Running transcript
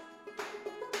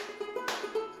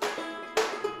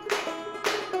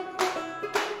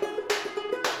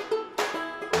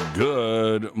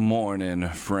Good morning,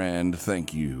 friend.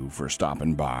 Thank you for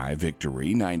stopping by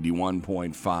Victory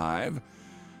 91.5.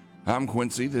 I'm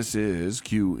Quincy. This is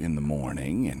Q in the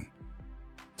Morning, and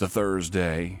it's a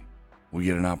Thursday. We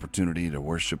get an opportunity to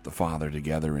worship the Father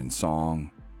together in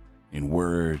song, in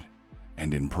word,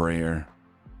 and in prayer.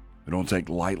 We don't take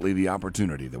lightly the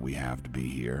opportunity that we have to be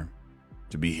here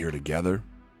together,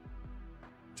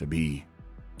 to be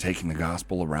taking the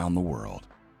gospel around the world.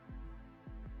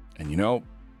 And you know,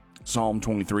 Psalm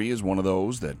 23 is one of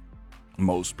those that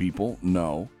most people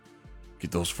know. Get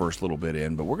those first little bit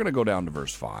in, but we're going to go down to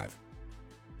verse 5.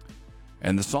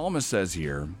 And the psalmist says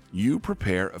here, "You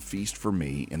prepare a feast for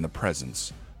me in the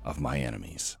presence of my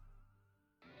enemies.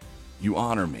 You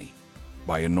honor me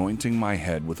by anointing my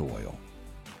head with oil.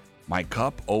 My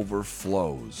cup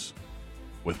overflows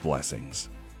with blessings.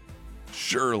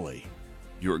 Surely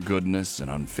your goodness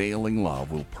and unfailing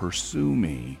love will pursue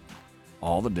me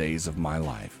all the days of my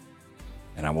life,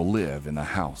 and I will live in the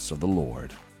house of the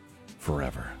Lord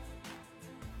forever."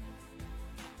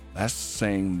 That's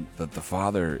saying that the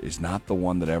Father is not the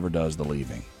one that ever does the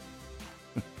leaving.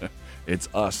 It's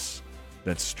us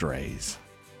that strays.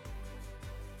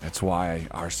 That's why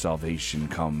our salvation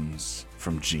comes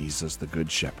from Jesus, the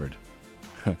Good Shepherd,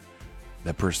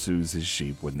 that pursues his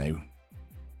sheep when they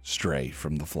stray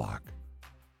from the flock.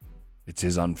 It's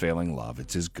his unfailing love.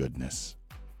 It's his goodness.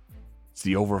 It's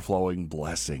the overflowing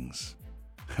blessings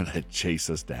that chase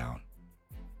us down.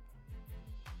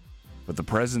 But the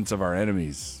presence of our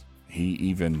enemies, he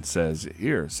even says,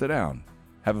 "Here, sit down,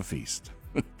 have a feast,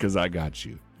 because I got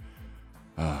you."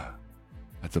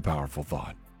 That's a powerful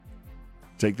thought.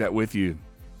 Take that with you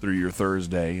through your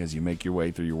Thursday as you make your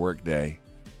way through your work day.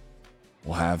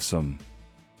 We'll have some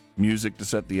music to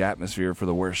set the atmosphere for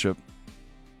the worship,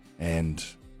 and,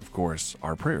 of course,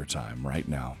 our prayer time right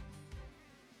now.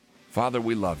 Father,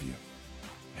 we love you,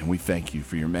 and we thank you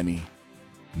for your many,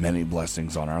 many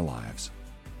blessings on our lives.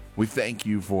 We thank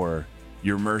you for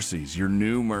your mercies, your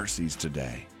new mercies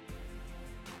today,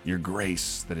 your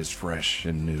grace that is fresh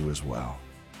and new as well.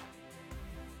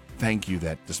 Thank you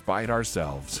that despite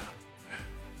ourselves,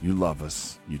 you love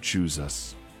us, you choose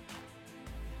us,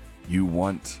 you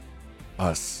want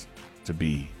us to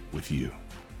be with you.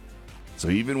 So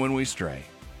even when we stray,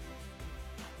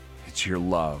 it's your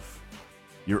love,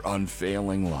 your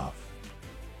unfailing love,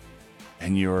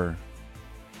 and your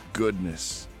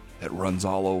goodness that runs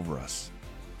all over us.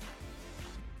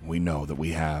 We know that we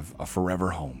have a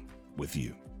forever home with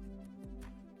you.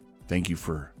 Thank you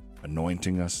for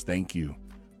anointing us. Thank you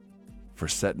for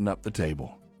setting up the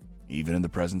table, even in the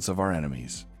presence of our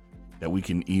enemies, that we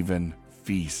can even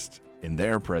feast in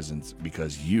their presence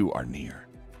because you are near.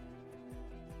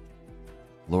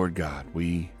 Lord God,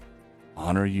 we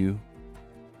honor you.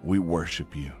 We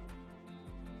worship you.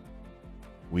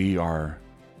 We are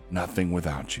nothing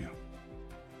without you.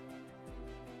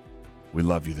 We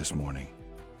love you this morning.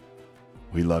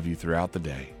 We love you throughout the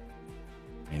day,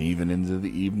 and even into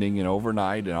the evening and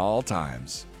overnight and all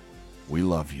times. We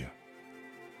love you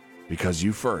because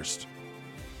you first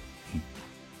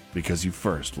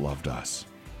loved us.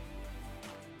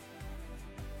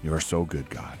 You are so good,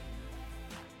 God.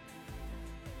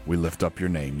 We lift up your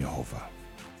name, Jehovah.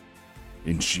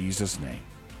 In Jesus' name,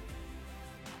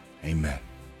 amen.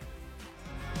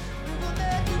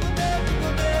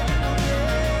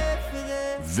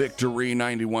 Victory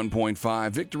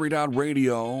 91.5,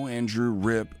 Victory.radio, Andrew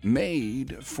Rip,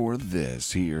 made for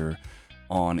this here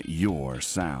on your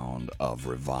Sound of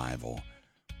Revival.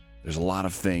 There's a lot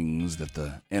of things that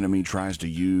the enemy tries to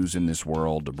use in this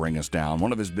world to bring us down.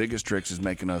 One of his biggest tricks is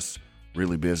making us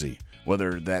really busy,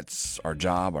 whether that's our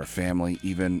job, our family,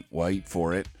 even, wait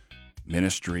for it,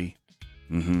 ministry.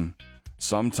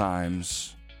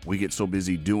 Sometimes we get so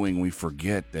busy doing, we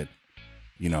forget that,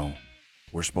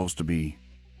 we're supposed to be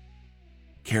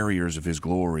carriers of his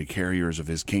glory, carriers of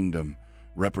his kingdom,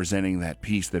 representing that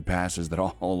peace that passes that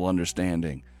all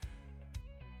understanding.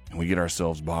 And we get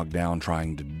ourselves bogged down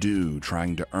trying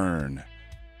to earn.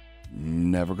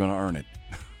 Never going to earn it.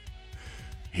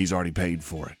 He's already paid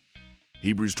for it.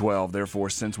 Hebrews 12, therefore,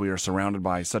 since we are surrounded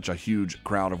by such a huge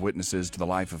crowd of witnesses to the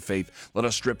life of faith, let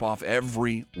us strip off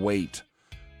every weight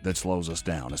that slows us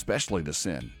down, especially the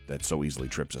sin that so easily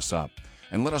trips us up.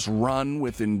 And let us run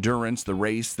with endurance the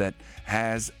race that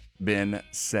has been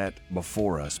set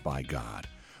before us by God.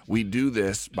 We do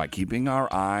this by keeping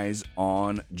our eyes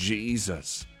on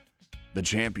Jesus, the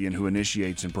champion who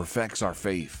initiates and perfects our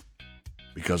faith.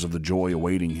 Because of the joy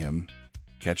awaiting him,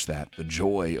 catch that, the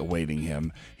joy awaiting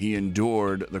him, he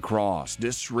endured the cross,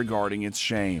 disregarding its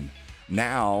shame.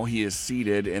 Now he is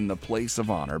seated in the place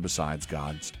of honor beside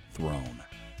God's throne.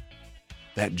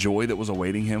 That joy that was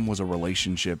awaiting him was a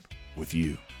relationship with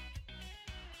you.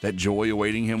 That joy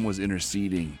awaiting him was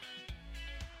interceding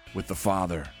with the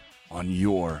Father on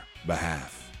your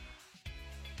behalf.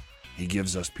 He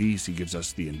gives us peace. He gives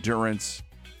us the endurance.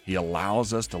 He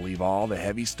allows us to leave all the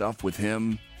heavy stuff with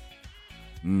him.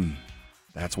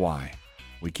 That's why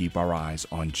we keep our eyes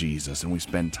on Jesus and we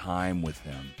spend time with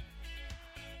him.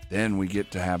 Then we get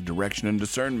to have direction and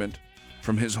discernment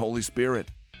from his Holy Spirit,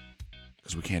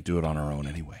 because we can't do it on our own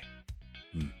anyway.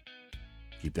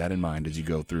 Keep that in mind as you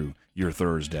go through your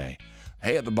Thursday.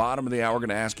 Hey, at the bottom of the hour, we're going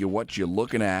to ask you what you're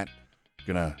looking at.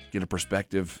 Going to get a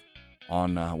perspective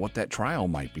on what that trial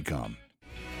might become.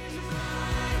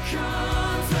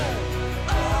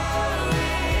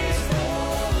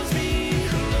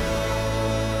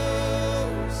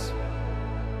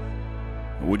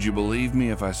 Would you believe me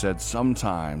if I said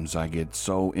sometimes I get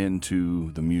so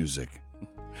into the music?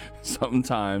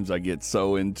 Sometimes I get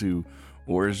so into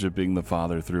worshiping the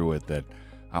Father through it that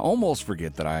I almost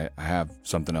forget that I have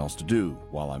something else to do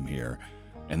while I'm here.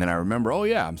 And then I remember, oh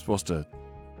yeah, I'm supposed to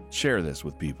share this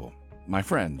with people. My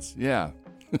friends, yeah.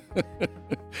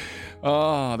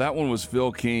 Oh, that one was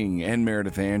Phil King and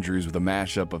Meredith Andrews with a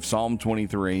mashup of Psalm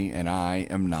 23 and I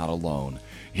Am Not Alone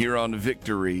here on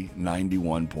Victory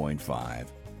 91.5.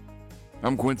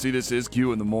 I'm Quincy, this is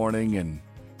Q in the Morning, and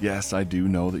yes, I do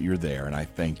know that you're there, and I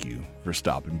thank you for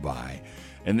stopping by.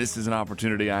 And this is an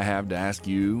opportunity I have to ask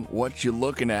you what you're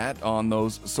looking at on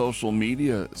those social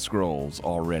media scrolls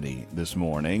already this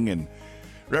morning. And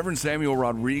Reverend Samuel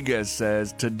Rodriguez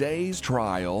says, today's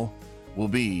trial will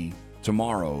be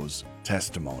tomorrow's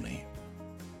testimony.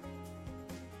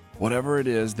 Whatever it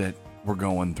is that we're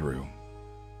going through,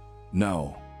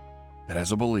 know that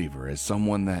as a believer, as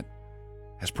someone that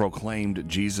has proclaimed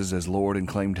Jesus as Lord and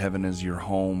claimed heaven as your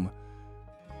home,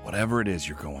 whatever it is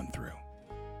you're going through,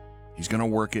 he's going to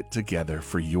work it together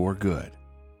for your good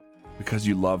because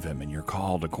you love him and you're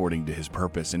called according to his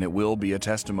purpose. And it will be a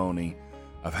testimony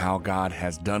of how God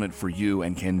has done it for you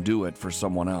and can do it for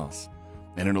someone else.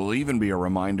 And it'll even be a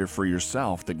reminder for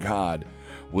yourself that God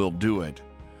will do it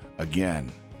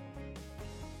again.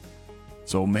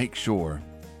 So make sure,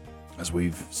 as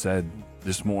we've said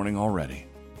this morning already,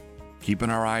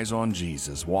 keeping our eyes on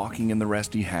Jesus, walking in the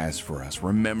rest he has for us,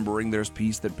 remembering there's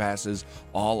peace that passes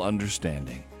all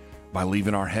understanding by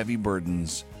leaving our heavy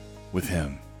burdens with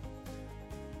him.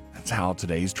 That's how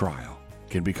today's trial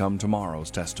can become tomorrow's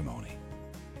testimony.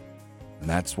 And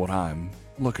that's what I'm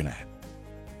looking at.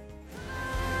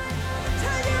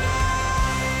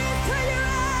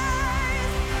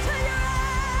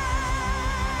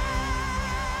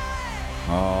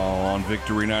 On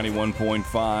Victory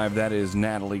 91.5, that is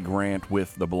Natalie Grant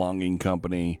with The Belonging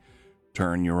Company.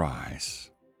 Turn your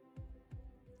eyes.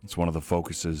 It's one of the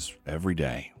focuses every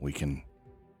day. We can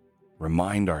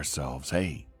remind ourselves,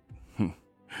 hey, we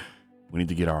need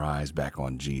to get our eyes back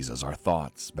on Jesus, our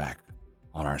thoughts back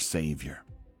on our Savior.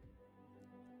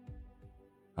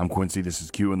 I'm Quincy, this is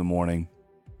Q in the Morning.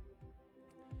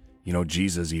 You know,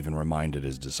 Jesus even reminded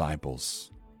his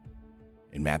disciples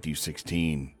in Matthew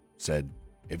 16, said,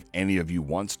 if any of you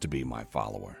wants to be my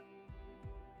follower,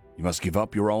 you must give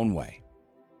up your own way.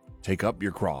 Take up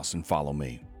your cross and follow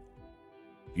me.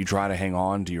 If you try to hang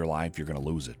on to your life, you're going to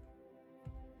lose it.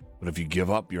 But if you give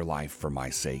up your life for my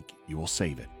sake, you will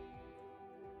save it.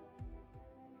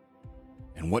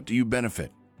 And what do you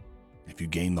benefit if you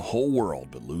gain the whole world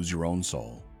but lose your own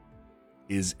soul?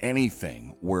 Is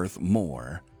anything worth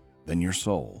more than your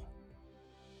soul?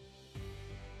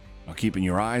 Now, keeping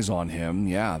your eyes on him,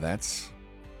 yeah, that's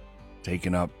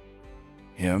taking up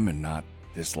him and not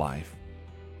this life.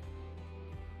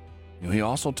 You know, he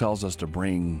also tells us to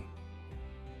bring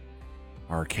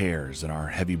our cares and our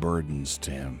heavy burdens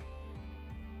to him.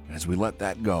 And as we let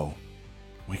that go,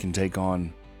 we can take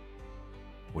on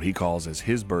what he calls as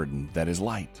his burden that is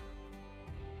light.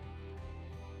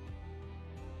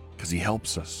 Because he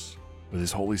helps us with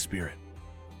his Holy Spirit.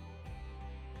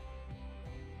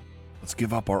 Let's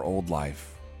give up our old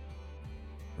life.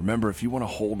 Remember, if you want to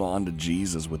hold on to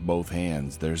Jesus with both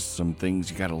hands, there's some things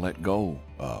you got to let go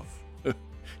of.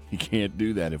 You can't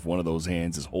do that if one of those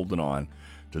hands is holding on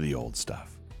to the old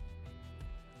stuff.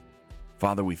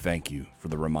 Father, we thank you for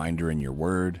the reminder in your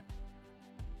word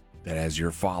that as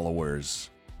your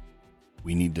followers,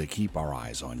 we need to keep our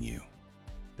eyes on you,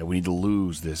 that we need to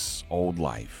lose this old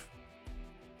life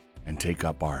and take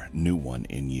up our new one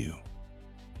in you.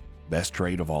 Best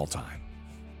trade of all time.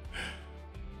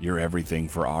 You're everything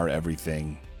for our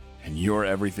everything, and your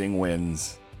everything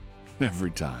wins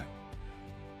every time.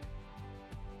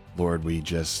 Lord, we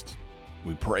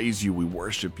praise you, we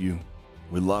worship you,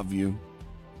 we love you.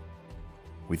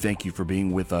 We thank you for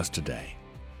being with us today.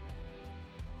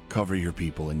 Cover your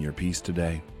people in your peace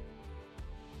today.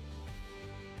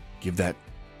 Give that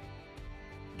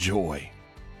joy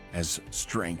as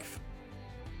strength.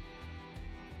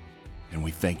 And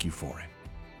we thank you for it.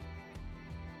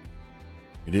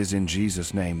 It is in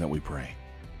Jesus' name that we pray.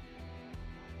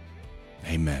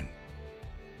 Amen.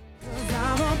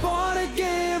 I'm a born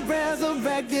again,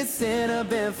 resurrected sinner,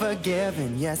 been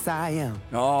forgiven. Yes, I am.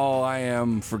 Oh, I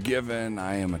am forgiven.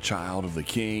 I am a child of the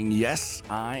King. Yes,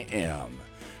 I am.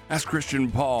 That's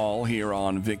Christian Paul here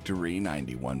on Victory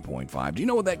 91.5. Do you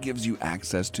know what that gives you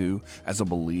access to as a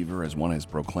believer, as one who has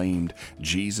proclaimed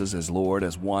Jesus as Lord,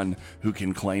 as one who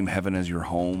can claim heaven as your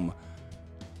home?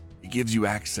 It gives you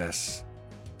access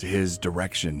to his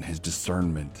direction, his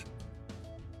discernment.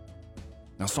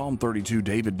 Now, Psalm 32,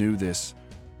 David knew this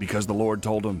because the Lord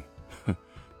told him. The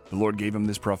Lord gave him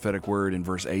this prophetic word in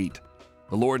verse 8.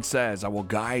 The Lord says, I will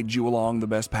guide you along the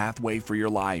best pathway for your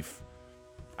life.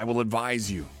 I will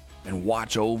advise you and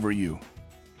watch over you.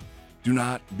 Do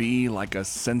not be like a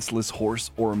senseless horse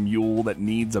or mule that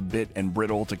needs a bit and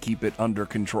bridle to keep it under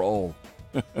control.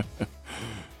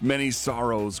 Many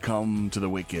sorrows come to the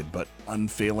wicked, but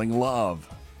unfailing love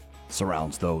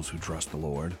surrounds those who trust the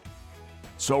Lord.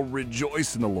 So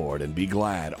rejoice in the Lord and be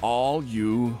glad, all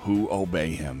you who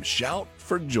obey him. Shout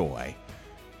for joy,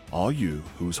 all you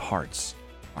whose hearts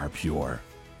are pure.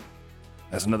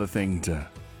 That's another thing to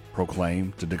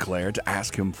proclaim, to declare, to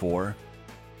ask him for.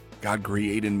 God,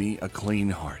 create in me a clean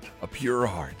heart, a pure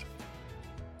heart,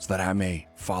 so that I may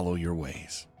follow your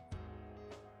ways,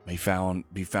 may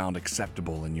be found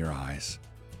acceptable in your eyes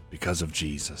because of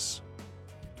Jesus.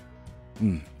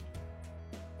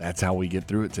 That's how we get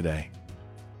through it today.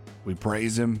 We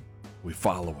praise him, we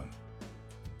follow him,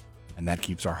 and that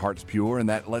keeps our hearts pure, and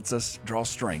that lets us draw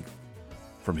strength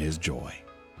from his joy.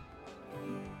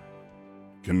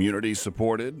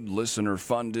 Community-supported,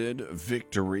 listener-funded,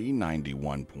 Victory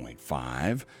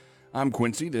 91.5. I'm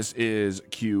Quincy. This is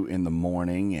Q in the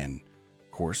Morning, and, of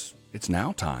course, it's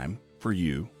now time for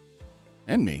you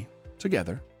and me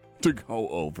together to go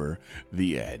over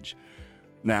the edge.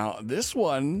 Now, this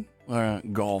one,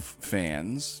 golf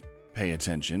fans, pay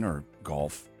attention, or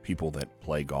golf people that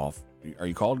play golf. Are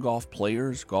you called golf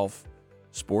players? Golf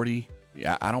sporty?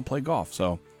 Yeah, I don't play golf,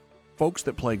 so folks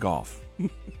that play golf.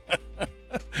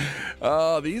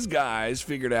 These guys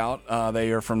figured out,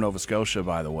 they are from Nova Scotia,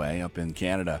 by the way, up in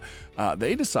Canada.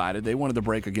 They decided they wanted to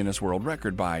break a Guinness World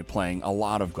Record by playing a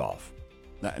lot of golf.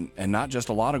 And not just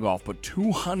a lot of golf, but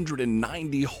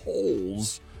 290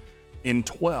 holes in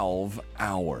 12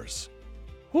 hours.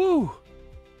 Whew!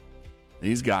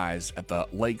 These guys at the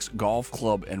Lakes Golf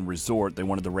Club and Resort, they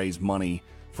wanted to raise money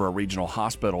for a regional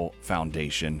hospital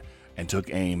foundation and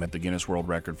took aim at the Guinness World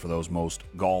Record for those most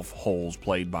golf holes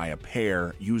played by a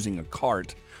pair using a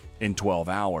cart in 12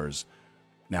 hours.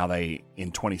 Now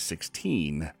in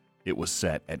 2016, it was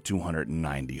set at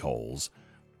 290 holes.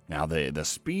 Now the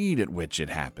speed at which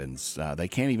it happens, they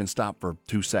can't even stop for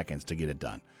 2 seconds to get it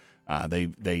done.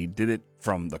 They did it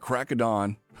from the crack of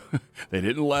dawn. They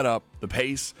didn't let up. The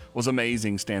pace was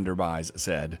amazing, Standardbys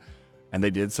said, and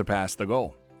they did surpass the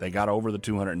goal. They got over the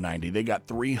 290. They got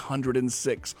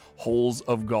 306 holes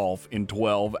of golf in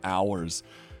 12 hours.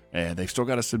 And they've still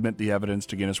got to submit the evidence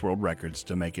to Guinness World Records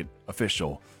to make it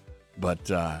official. But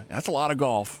that's a lot of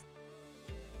golf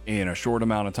in a short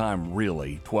amount of time,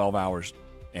 really. 12 hours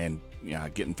and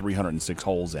getting 306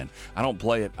 holes in. I don't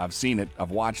play it. I've seen it.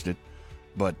 I've watched it.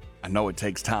 But I know it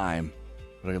takes time.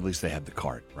 But at least they had the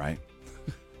cart, right?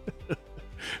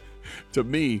 To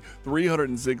me,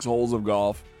 306 holes of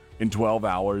golf in 12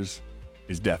 hours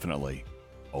is definitely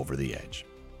over the edge.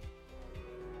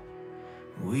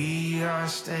 We are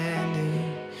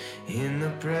standing in the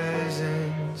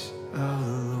presence of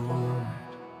the Lord.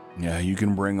 Yeah, you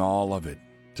can bring all of it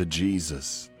to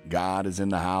Jesus. God is in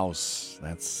the house.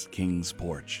 That's King's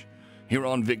Porch. Here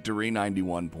on Victory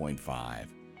 91.5.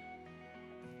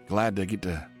 Glad to get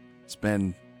to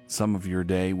spend some of your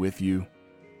day with you.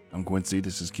 I'm Quincy.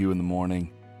 This is Q in the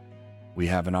Morning. We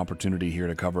have an opportunity here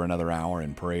to cover another hour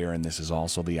in prayer, and this is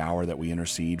also the hour that we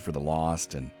intercede for the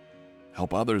lost and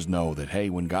help others know that, hey,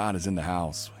 when God is in the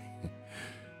house,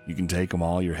 you can take them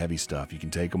all your heavy stuff. You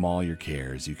can take them all your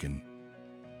cares. You can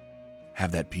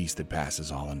have that peace that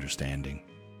passes all understanding.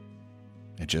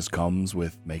 It just comes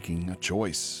with making a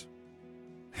choice.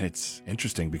 And it's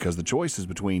interesting because the choice is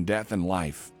between death and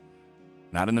life,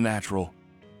 not in the natural,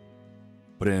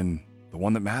 but in the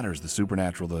one that matters, the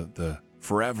supernatural, the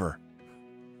forever.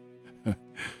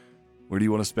 Where do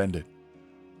you want to spend it?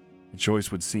 The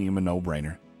choice would seem a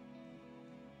no-brainer.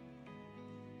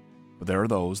 But there are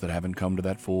those that haven't come to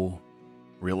that full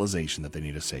realization that they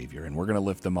need a Savior. And we're going to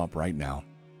lift them up right now.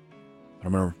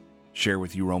 I'm going to share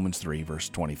with you Romans 3, verse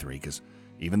 23, because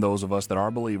even those of us that are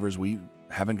believers, we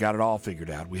haven't got it all figured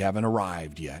out. We haven't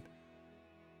arrived yet.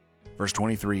 Verse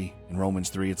 23 in Romans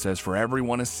 3, it says, "For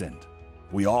everyone has sinned.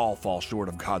 We all fall short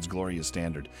of God's glorious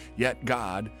standard. Yet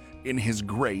God, in his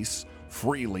grace,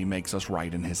 freely makes us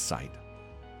right in his sight.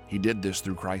 He did this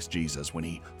through Christ Jesus when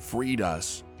he freed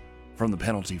us from the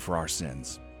penalty for our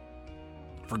sins.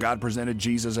 For God presented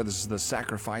Jesus as the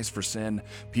sacrifice for sin.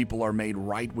 People are made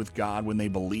right with God when they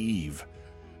believe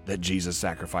that Jesus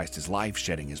sacrificed his life,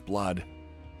 shedding his blood.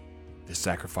 This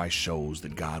sacrifice shows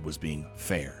that God was being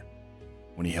fair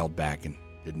when he held back and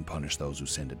didn't punish those who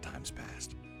sinned in times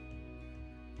past.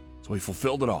 So he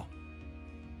fulfilled it all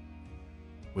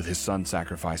with his son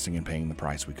sacrificing and paying the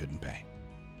price we couldn't pay.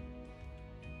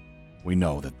 We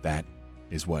know that that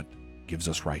is what gives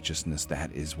us righteousness.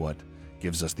 That is what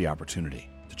gives us the opportunity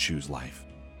to choose life.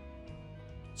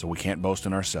 So we can't boast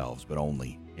in ourselves, but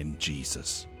only in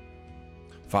Jesus.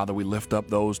 Father, we lift up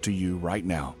those to you right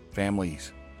now,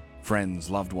 families, friends,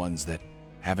 loved ones that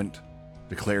haven't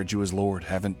declared you as Lord,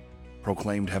 haven't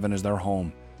proclaimed heaven as their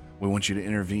home. We want you to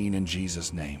intervene in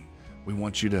Jesus' name. We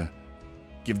want you to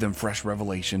give them fresh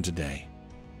revelation today.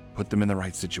 Put them in the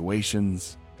right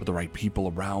situations, put the right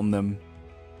people around them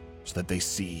so that they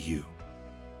see you,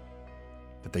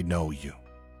 that they know you,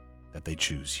 that they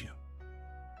choose you.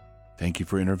 Thank you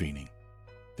for intervening.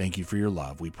 Thank you for your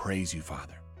love. We praise you,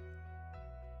 Father.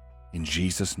 In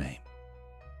Jesus' name,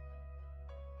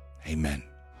 amen.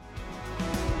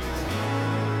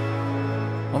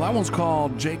 Well, that one's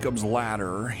called Jacob's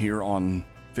Ladder here on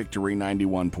Victory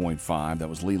 91.5. That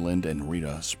was Leland and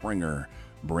Rita Springer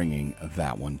bringing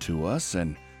that one to us.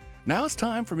 And now it's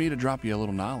time for me to drop you a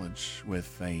little knowledge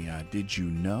with a Did You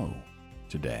Know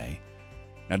today.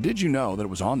 Now, did you know that it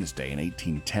was on this day in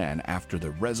 1810, after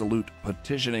the resolute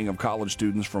petitioning of college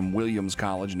students from Williams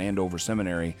College and Andover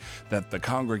Seminary, that the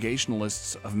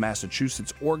Congregationalists of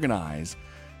Massachusetts organized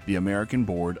the American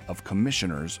Board of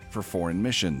Commissioners for Foreign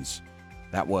Missions?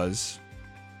 That was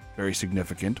very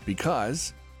significant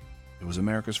because it was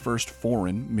America's first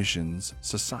foreign missions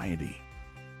society.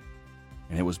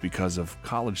 And it was because of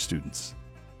college students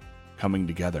coming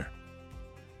together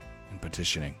and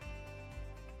petitioning.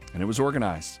 And it was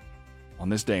organized on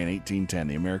this day in 1810,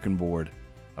 the American Board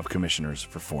of Commissioners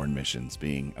for Foreign Missions,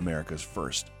 being America's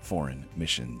first foreign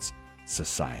missions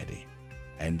society.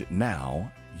 And now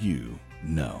you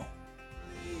know.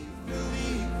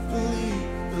 Believe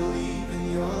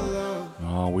in your love.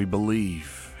 Oh, we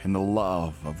believe in the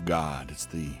love of God. It's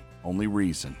the only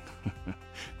reason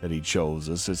that he chose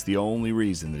us. It's the only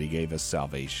reason that he gave us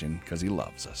salvation, because he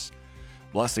loves us.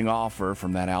 Blessing offer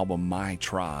from that album, My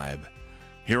Tribe,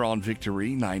 here on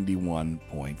Victory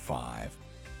 91.5.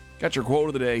 Got your quote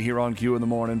of the day here on Q in the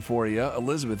Morning for you.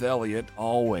 Elizabeth Elliot,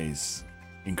 always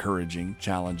encouraging,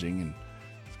 challenging, and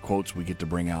quotes we get to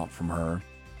bring out from her.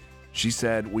 She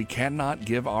said, "We cannot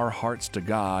give our hearts to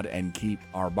God and keep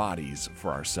our bodies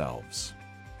for ourselves."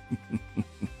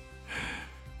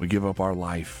 We give up our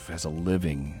life as a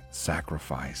living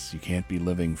sacrifice. You can't be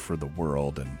living for the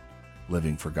world and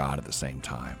living for God at the same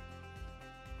time.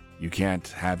 You can't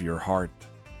have your heart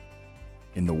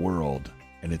in the world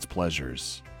and its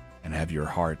pleasures and have your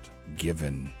heart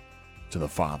given to the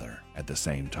Father at the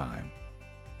same time.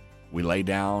 We lay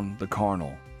down the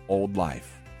carnal, old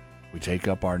life. We take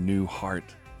up our new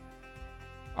heart,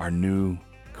 our new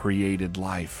created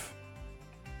life.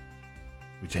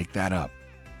 We take that up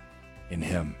in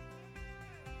Him.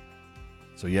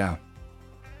 So yeah,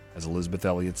 as Elizabeth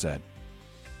Elliot said,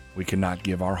 we cannot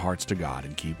give our hearts to God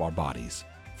and keep our bodies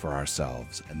for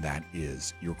ourselves. And that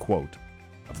is your quote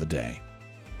of the day.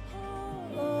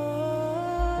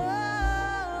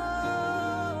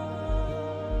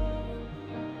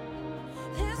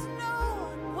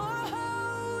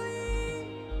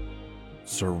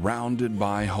 Surrounded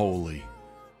by Holy.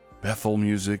 Bethel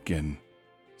music and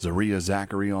Zaria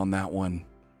Zachary on that one.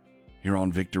 Here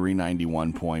on Victory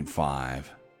 91.5.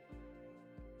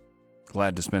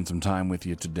 Glad to spend some time with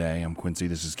you today. I'm Quincy.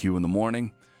 This is Q in the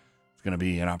Morning. It's going to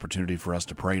be an opportunity for us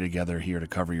to pray together here to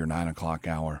cover your 9 o'clock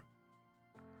hour.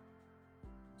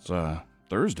 It's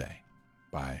Thursday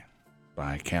by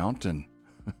count, and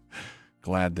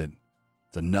glad that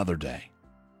it's another day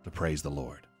to praise the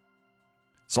Lord.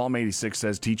 Psalm 86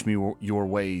 says, "Teach me your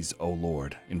ways, O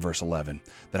Lord," in verse 11,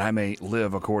 "that I may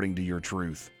live according to your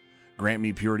truth. Grant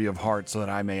me purity of heart so that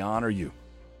I may honor you.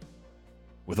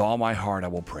 With all my heart I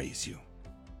will praise you.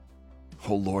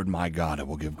 O Lord my God, I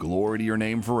will give glory to your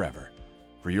name forever,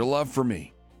 for your love for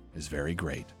me is very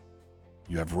great.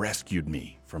 You have rescued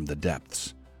me from the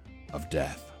depths of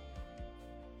death.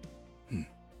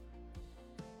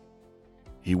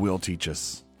 He will teach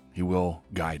us. He will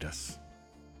guide us.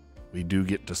 We do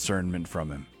get discernment from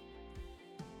him.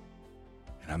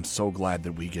 And I'm so glad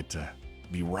that we get to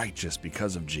be righteous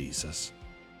because of Jesus.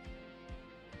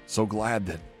 So glad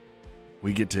that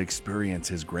we get to experience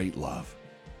his great love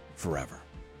forever.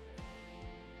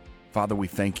 Father, we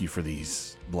thank you for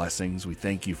these blessings. We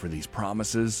thank you for these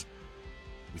promises.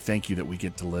 We thank you that we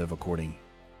get to live according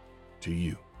to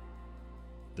you,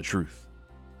 the truth.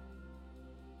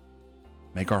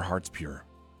 Make our hearts pure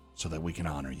so that we can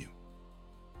honor you.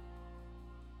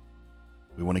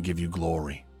 We want to give you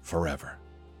glory forever.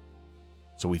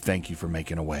 So we thank you for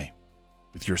making a way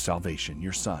with your salvation,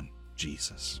 your Son,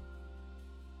 Jesus.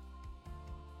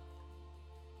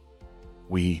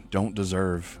 We don't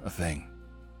deserve a thing,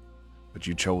 but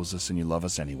you chose us and you love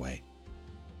us anyway.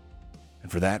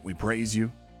 And for that, we praise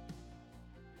you.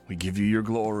 We give you your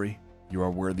glory. You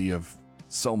are worthy of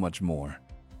so much more.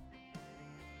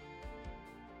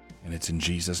 And it's in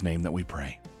Jesus' name that we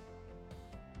pray.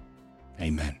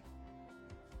 Amen.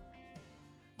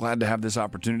 Glad to have this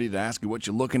opportunity to ask you what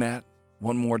you're looking at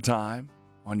one more time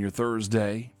on your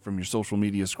Thursday from your social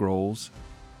media scrolls.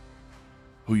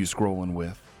 Who you scrolling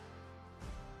with?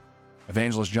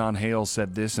 Evangelist John Hale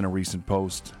said this in a recent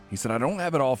post. He said, I don't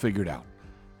have it all figured out,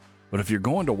 but if you're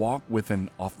going to walk with an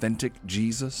authentic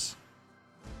Jesus,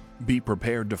 be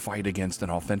prepared to fight against an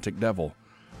authentic devil.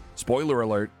 Spoiler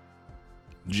alert,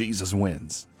 Jesus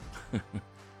wins.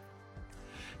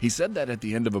 He said that at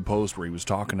the end of a post where he was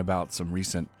talking about some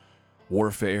recent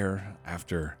warfare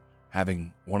after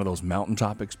having one of those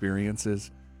mountaintop experiences.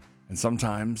 And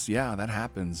sometimes, yeah, that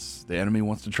happens. The enemy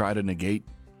wants to try to negate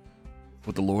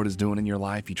what the Lord is doing in your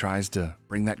life. He tries to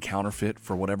bring that counterfeit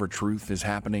for whatever truth is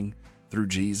happening through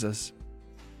Jesus.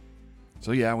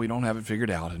 So yeah, we don't have it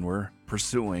figured out, and we're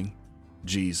pursuing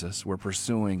Jesus. We're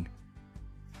pursuing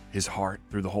his heart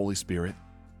through the Holy Spirit,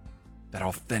 that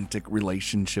authentic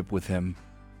relationship with him.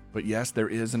 But yes, there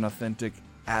is an authentic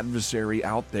adversary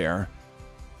out there.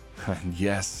 And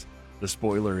yes, the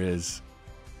spoiler is,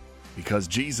 because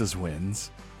Jesus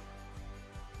wins,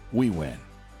 we win.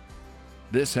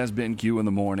 This has been Q in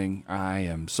the Morning. I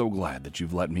am so glad that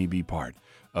you've let me be part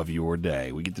of your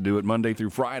day. We get to do it Monday through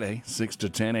Friday, 6 to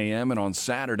 10 a.m., and on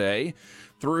Saturday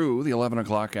through the 11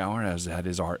 o'clock hour, as that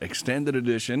is our extended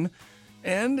edition.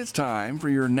 And it's time for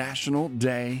your National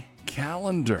Day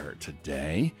calendar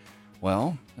today.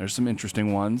 Well, there's some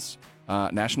interesting ones.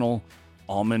 National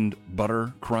Almond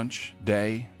Butter Crunch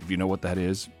Day. If you know what that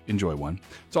is, enjoy one.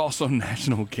 It's also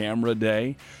National Camera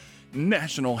Day,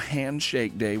 National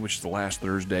Handshake Day, which is the last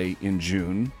Thursday in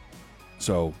June.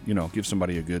 So, give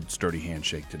somebody a good sturdy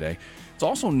handshake today. It's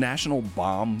also National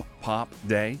Bomb Pop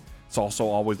Day. It's also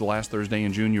always the last Thursday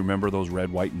in June. You remember those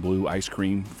red, white, and blue ice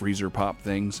cream freezer pop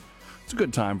things? It's a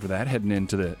good time for that, heading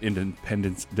into the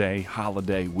Independence Day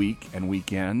holiday week and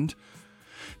weekend.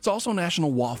 It's also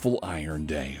National Waffle Iron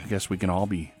Day. I guess we can all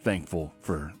be thankful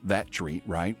for that treat,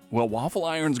 right? Well, waffle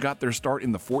irons got their start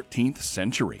in the 14th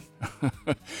century.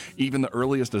 Even the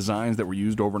earliest designs that were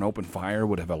used over an open fire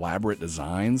would have elaborate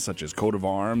designs, such as coat of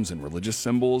arms and religious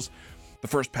symbols. The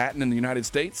first patent in the United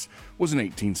States was in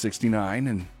 1869,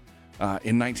 and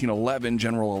in 1911,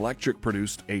 General Electric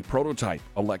produced a prototype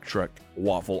electric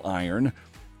waffle iron,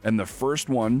 and the first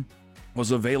one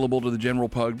was available to the general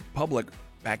public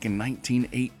back in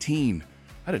 1918.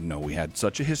 I didn't know we had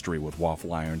such a history with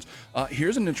waffle irons.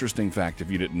 Here's an interesting fact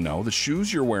if you didn't know. The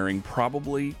shoes you're wearing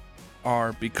probably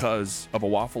are because of a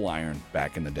waffle iron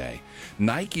back in the day.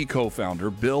 Nike co-founder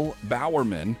Bill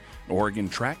Bowerman, an Oregon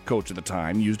track coach at the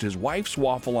time, used his wife's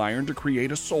waffle iron to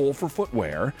create a sole for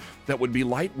footwear that would be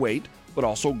lightweight but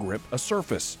also grip a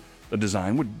surface. The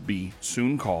design would be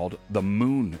soon called the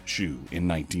Moon Shoe in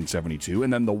 1972,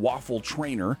 and then the Waffle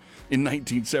Trainer in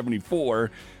 1974,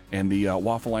 and the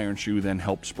waffle iron shoe then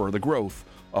helped spur the growth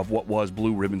of what was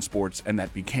Blue Ribbon Sports, and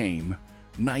that became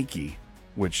Nike,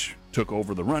 which took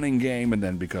over the running game, and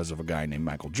then because of a guy named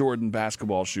Michael Jordan,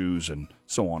 basketball shoes, and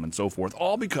so on and so forth,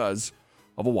 all because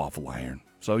of a waffle iron.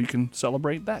 So you can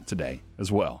celebrate that today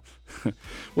as well.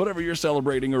 Whatever you're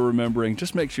celebrating or remembering,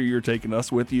 just make sure you're taking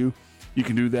us with you. You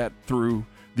can do that through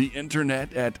the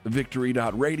internet at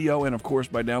victory.radio, and of course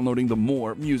by downloading the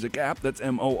More Music app. That's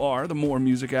MOR, the More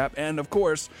Music app. And of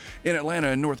course, in Atlanta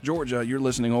and North Georgia, you're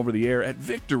listening over the air at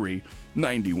Victory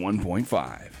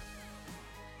 91.5.